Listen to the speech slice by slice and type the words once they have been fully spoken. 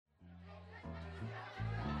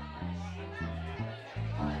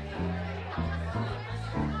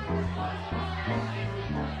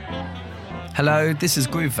Hello, this is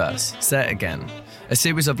Grooveverse, Say It Again, a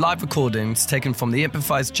series of live recordings taken from the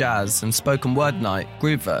improvised jazz and spoken word night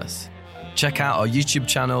Grooveverse. Check out our YouTube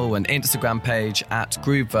channel and Instagram page at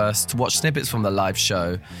Grooveverse to watch snippets from the live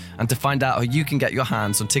show and to find out how you can get your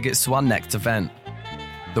hands on tickets to our next event.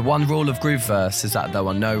 The one rule of Grooveverse is that there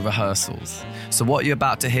are no rehearsals. So what you're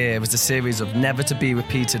about to hear is a series of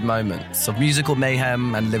never-to-be-repeated moments of musical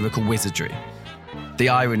mayhem and lyrical wizardry. The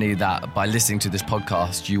irony that by listening to this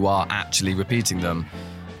podcast you are actually repeating them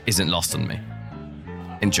isn't lost on me.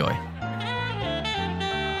 Enjoy.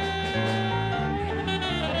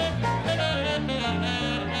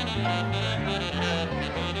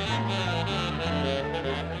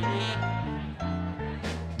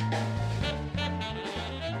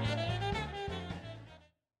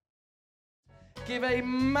 Give a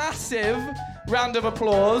massive round of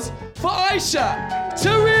applause for Aisha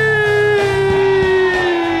Tariq!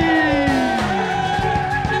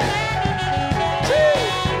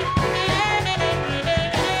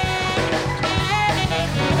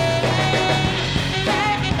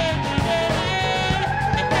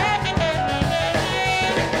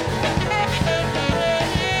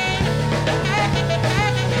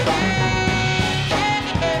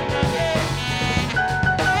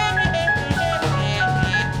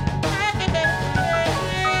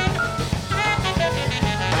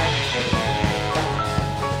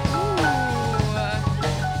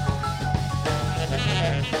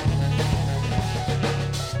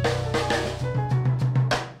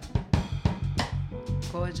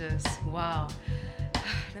 Wow.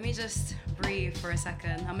 Let me just breathe for a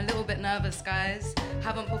second. I'm a little bit nervous, guys.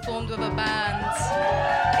 Haven't performed with a band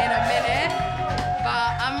in a minute,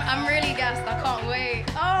 but I'm really gassed. I can't wait.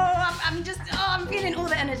 I'm feeling all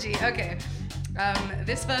the energy. Okay.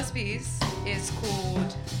 This first piece is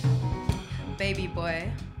called Baby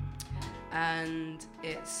Boy, and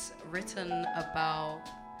it's written about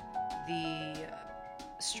the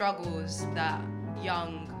struggles that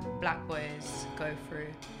young black boys go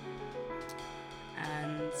through.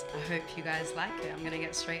 And I hope you guys like it. I'm gonna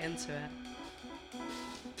get straight into it.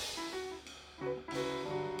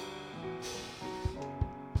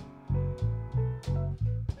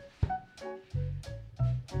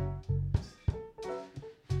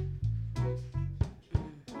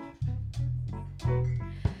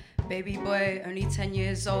 Baby boy, only 10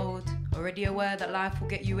 years old, already aware that life will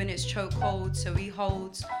get you in its chokehold, so he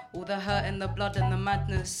holds all the hurt and the blood and the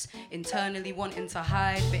madness, internally wanting to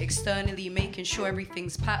hide, but externally making sure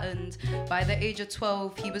everything's patterned. By the age of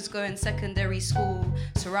 12, he was going secondary school,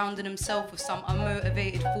 surrounding himself with some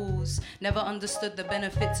unmotivated fools, never understood the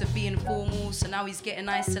benefits of being formal, so now he's getting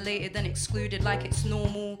isolated and excluded like it's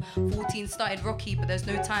normal. 14 started rocky, but there's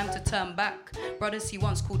no time to turn back. Brothers he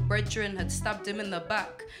once called brethren had stabbed him in the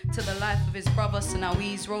back, to the life of his brother, so now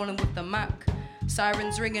he's rolling with the Mac.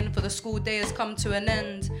 Sirens ringing, for the school day has come to an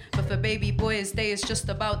end, but for baby boy his day is just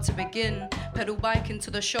about to begin. Pedal bike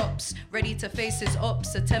into the shops, ready to face his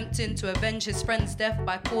ops, attempting to avenge his friend's death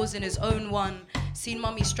by causing his own one. Seen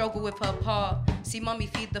mummy struggle with her part, see mummy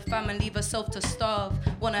feed the fam and leave herself to starve.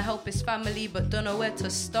 Wanna help his family but don't know where to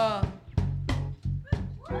start.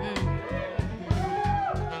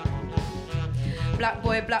 Black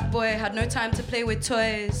boy, had no time to play with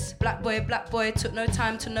toys. Black boy, took no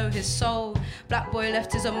time to know his soul. Black boy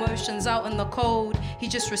left his emotions out in the cold. He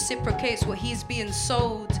just reciprocates what he's being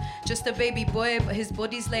sold. Just a baby boy, but his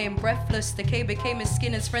body's laying breathless. Decay became his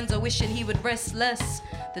skin, his friends are wishing he would rest less.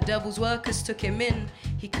 The devil's workers took him in.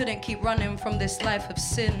 He couldn't keep running from this life of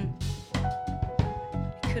sin.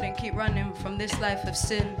 Couldn't keep running from this life of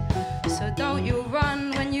sin. So don't you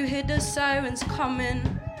run when you hear the sirens coming.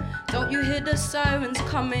 Don't you hear the sirens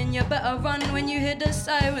coming? You better run when you hear the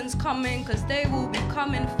sirens coming, cause they will be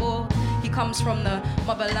coming for. He comes from the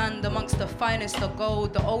motherland amongst the finest of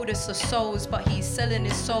gold, the oldest of souls, but he's selling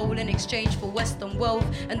his soul in exchange for Western wealth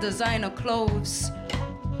and designer clothes.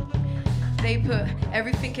 They put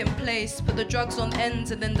everything in place, put the drugs on ends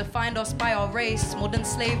and then defined us by our race. Modern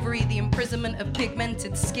slavery, the imprisonment of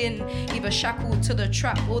pigmented skin, either shackled to the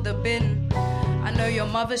trap or the bin. I know your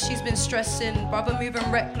mother, she's been stressing, brother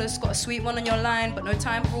moving reckless, got a sweet one on your line, but no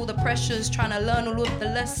time for all the pressures, trying to learn all of the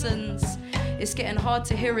lessons. It's getting hard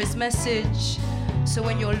to hear his message. So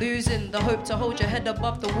when you're losing the hope to hold your head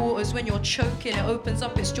above the waters, when you're choking, it opens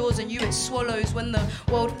up its jaws and you it swallows. When the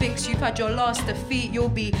world thinks you've had your last defeat, you'll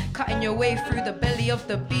be cutting your way through the belly of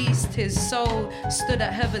the beast. His soul stood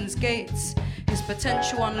at heaven's gates, his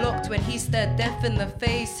potential unlocked when he stared death in the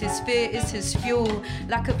face. His fear is his fuel,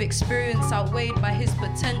 lack of experience outweighed by his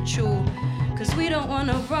potential. Cause we don't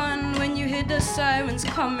wanna run when you hear the sirens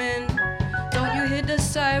coming. Don't you hear the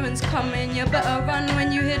sirens coming? You better run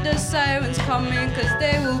when you hear the sirens coming, 'cause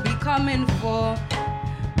they will be coming for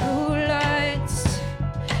blue lights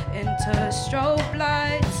into strobe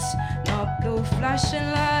lights, not blue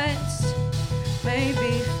flashing lights,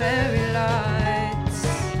 maybe fairy lights.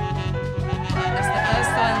 That's the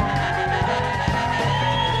first one.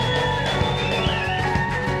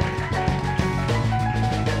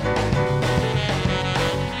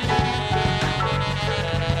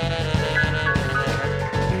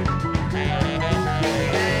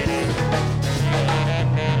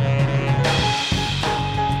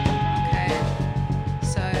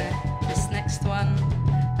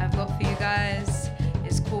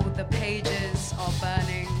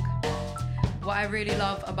 What I really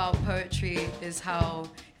love about poetry is how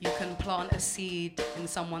you can plant a seed in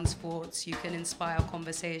someone's thoughts, you can inspire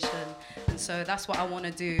conversation. And so that's what I want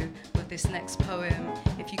to do with this next poem.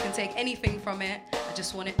 If you can take anything from it, I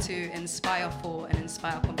just want it to inspire thought and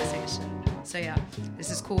inspire conversation. So yeah,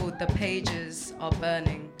 this is called The Pages Are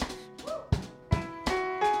Burning.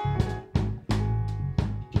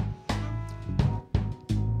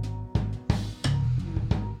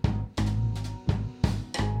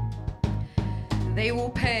 They will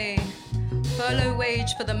pay furlough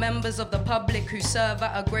wage for the members of the public who serve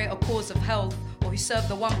at a greater cause of health, or who serve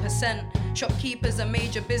the 1%. Shopkeepers and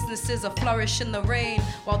major businesses are flourish in the rain,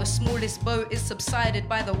 while the smallest boat is subsided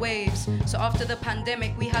by the waves. So after the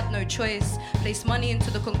pandemic, we had no choice. Place money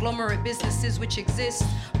into the conglomerate businesses which exist.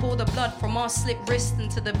 Pour the blood from our slit wrist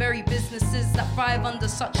into the very businesses that thrive under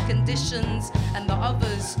such conditions. And the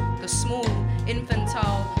others, the small,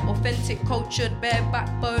 infantile, authentic, cultured, bare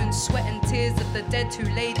backbone, sweat and tears of the dead who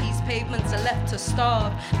lay these pavements are left to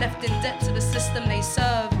starve, left in debt to the system they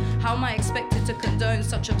serve. How am I expected to condone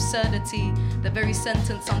such absurdity? The very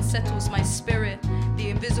sentence unsettles my spirit.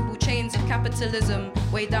 The invisible chains of capitalism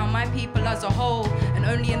weigh down my people as a whole, and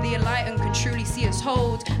only in the enlightened can truly see its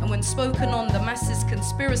hold. And when spoken on, the masses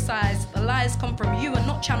conspiracize. The lies come from you and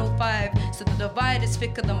not Channel 5, so the divide is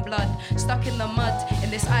thicker than blood. Stuck in the mud,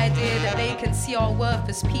 in this idea that they can see our worth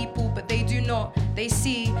as people, but they do not. They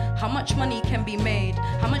see how much money can be made.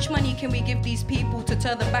 How much money can we give these people to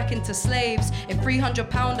turn them back into slaves? If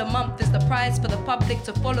 £300 a month is the price for the public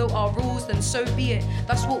to follow our rules, then so be it.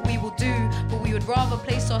 That's what we will do. But we would rather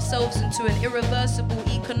place ourselves into an irreversible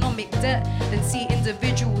economic debt than see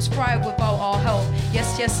individuals thrive without our help.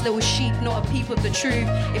 Yes, yes, little sheep, not a peep of the truth.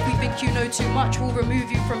 If we think you know too much, we'll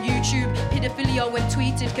remove you from YouTube. Pedophilia when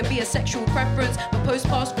tweeted can be a sexual preference, but post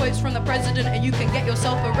past quotes from the president and you can get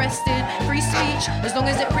yourself arrested. Free speech, as long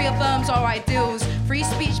as it reaffirms our ideals. Free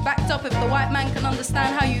speech backed up if the white man can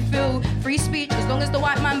understand how you feel. Free speech, as long as the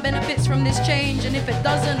white man benefits from this change. And if it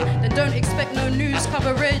doesn't, then don't expect no news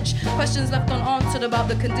coverage. Questions left unanswered about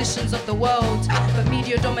the conditions of the world. But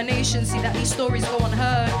media domination, see that these stories go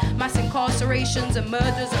unheard. Mass incarcerations and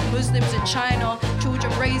murders of Muslims in China.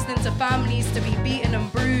 Children raised into families to be beaten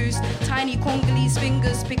and bruised. Tiny Congolese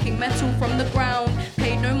fingers picking metal from the ground.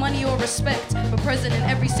 Paid no money or respect, but present in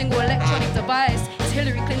every single electronic device. Is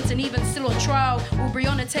Hillary Clinton even still on trial? Will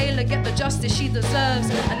Breonna Taylor get the justice she deserves?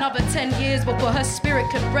 Another 10 years before her spirit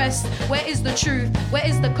can rest. Where is the truth? Where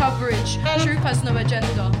is the coverage? Truth has no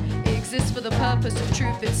agenda. It exists for the purpose of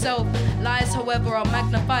truth itself. Lies, however, are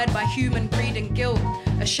magnified by human greed and guilt.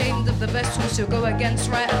 Ashamed of the vessels who go against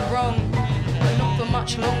right and wrong, but not for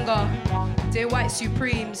much longer. Dear white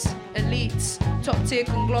supremes, elites, top-tier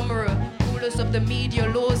conglomerate, rulers of the media,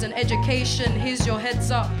 laws and education, here's your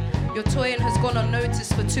heads up. Your toying has gone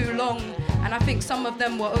unnoticed for too long, and I think some of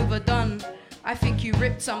them were overdone. I think you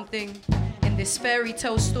ripped something in this fairy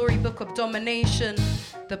tale storybook of domination.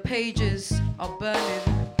 The pages are burning.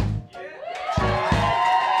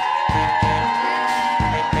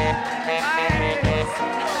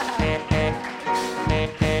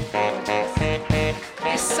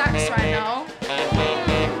 This sax right now,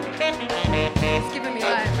 it's giving me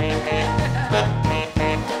life.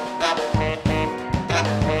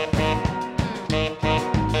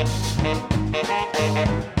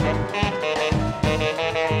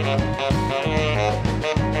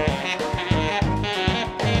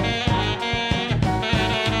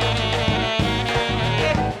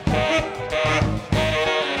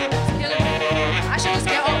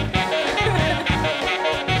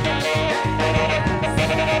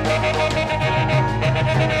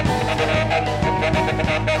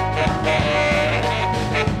 Thank you.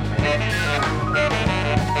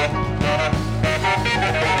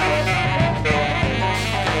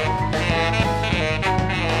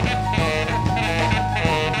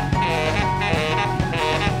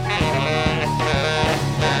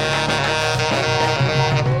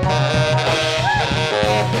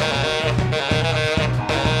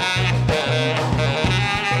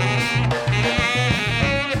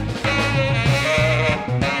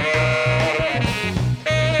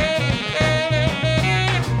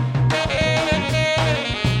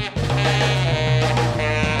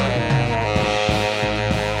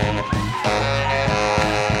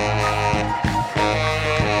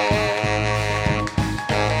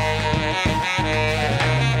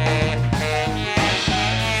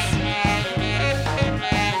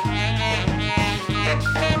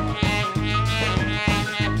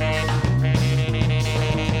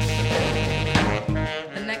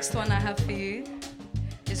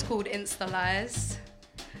 Insta Lies.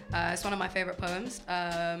 It's one of my favorite poems.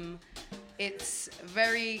 It's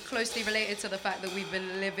very closely related to the fact that we've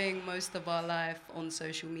been living most of our life on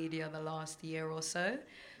social media the last year or so.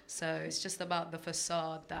 So it's just about the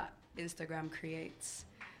facade that Instagram creates.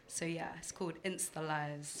 So yeah, it's called Insta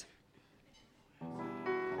Lies.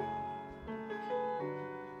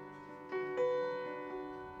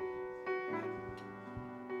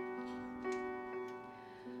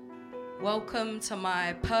 Welcome to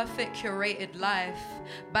my perfect curated life.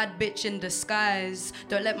 Bad bitch in disguise.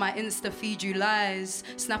 Don't let my Insta feed you lies.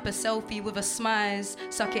 Snap a selfie with a smize.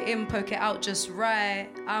 Suck it in, poke it out just right.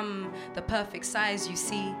 I'm the perfect size, you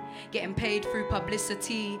see. Getting paid through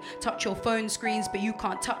publicity. Touch your phone screens, but you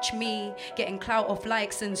can't touch me. Getting clout off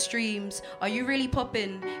likes and streams. Are you really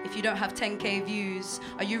popping if you don't have 10k views?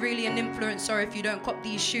 Are you really an influencer if you don't cop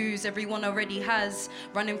these shoes everyone already has?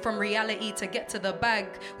 Running from reality to get to the bag.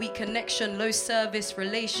 Weak connection, low service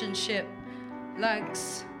relationship.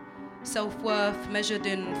 Lags. Self-worth measured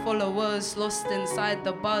in followers, lost inside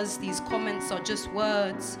the buzz. These comments are just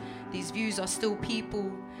words. These views are still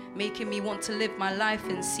people, making me want to live my life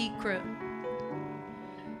in secret.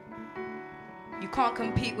 You can't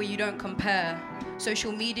compete where you don't compare.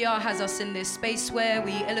 Social media has us in this space where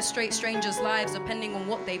we illustrate strangers' lives depending on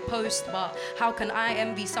what they post. But how can I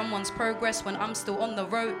envy someone's progress when I'm still on the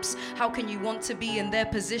ropes? How can you want to be in their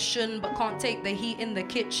position but can't take the heat in the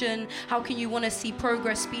kitchen? How can you want to see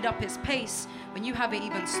progress speed up its pace when you haven't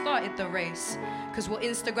even started the race? Because what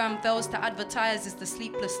Instagram fails to advertise is the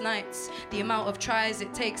sleepless nights, the amount of tries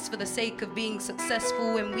it takes for the sake of being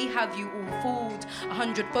successful, and we have you all fooled.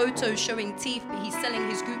 100 photos showing teeth, but he's selling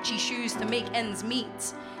his Gucci shoes to make ends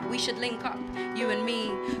meet. We should link up, you and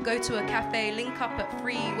me, go to a cafe, link up at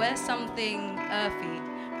 3, wear something earthy.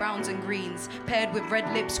 Browns and greens, paired with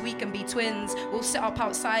red lips, we can be twins. We'll sit up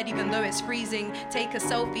outside even though it's freezing. Take a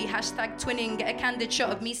selfie, hashtag twinning. Get a candid shot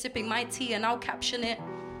of me sipping my tea and I'll caption it.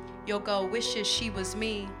 Your girl wishes she was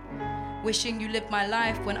me. Wishing you lived my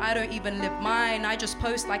life when I don't even live mine. I just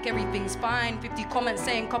post like everything's fine. 50 comments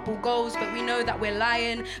saying couple goals, but we know that we're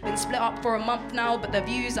lying. Been split up for a month now, but the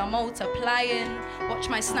views are multiplying. Watch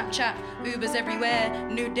my Snapchat, Ubers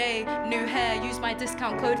everywhere. New day, new hair. Use my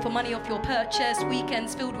discount code for money off your purchase.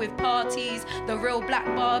 Weekends filled with parties. The real black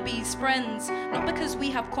Barbies, friends. Not because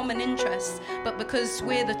we have common interests, but because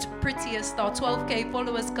we're the prettiest. Our 12k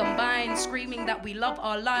followers combined, screaming that we love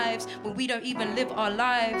our lives when we don't even live our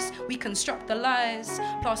lives. We construct the lies,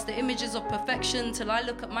 plaster images of perfection till I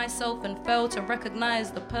look at myself and fail to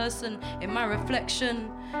recognize the person in my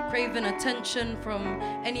reflection, craving attention from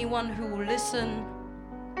anyone who will listen.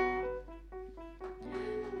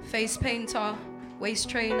 Face painter, waist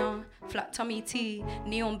trainer, flat tummy tee,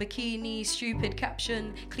 neon bikini, stupid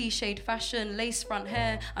caption, cliched fashion, lace front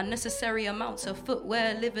hair, unnecessary amounts of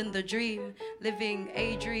footwear, living the dream, living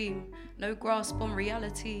a dream, no grasp on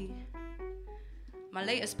reality. My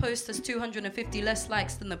latest post has 250 less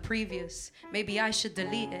likes than the previous. Maybe I should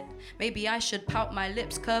delete it. Maybe I should pout my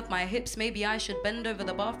lips, curve my hips. Maybe I should bend over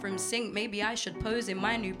the bathroom sink. Maybe I should pose in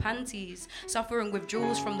my new panties. Suffering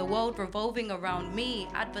withdrawals from the world revolving around me.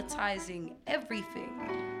 Advertising everything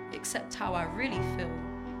except how I really feel.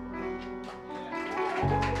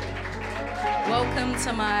 Welcome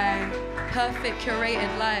to my perfect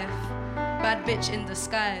curated life. Bad bitch in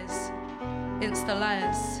disguise. Insta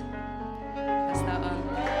Lies. That's that one.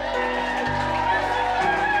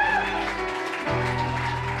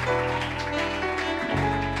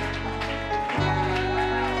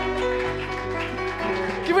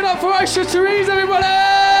 Give it up for Aisha Therese, everybody!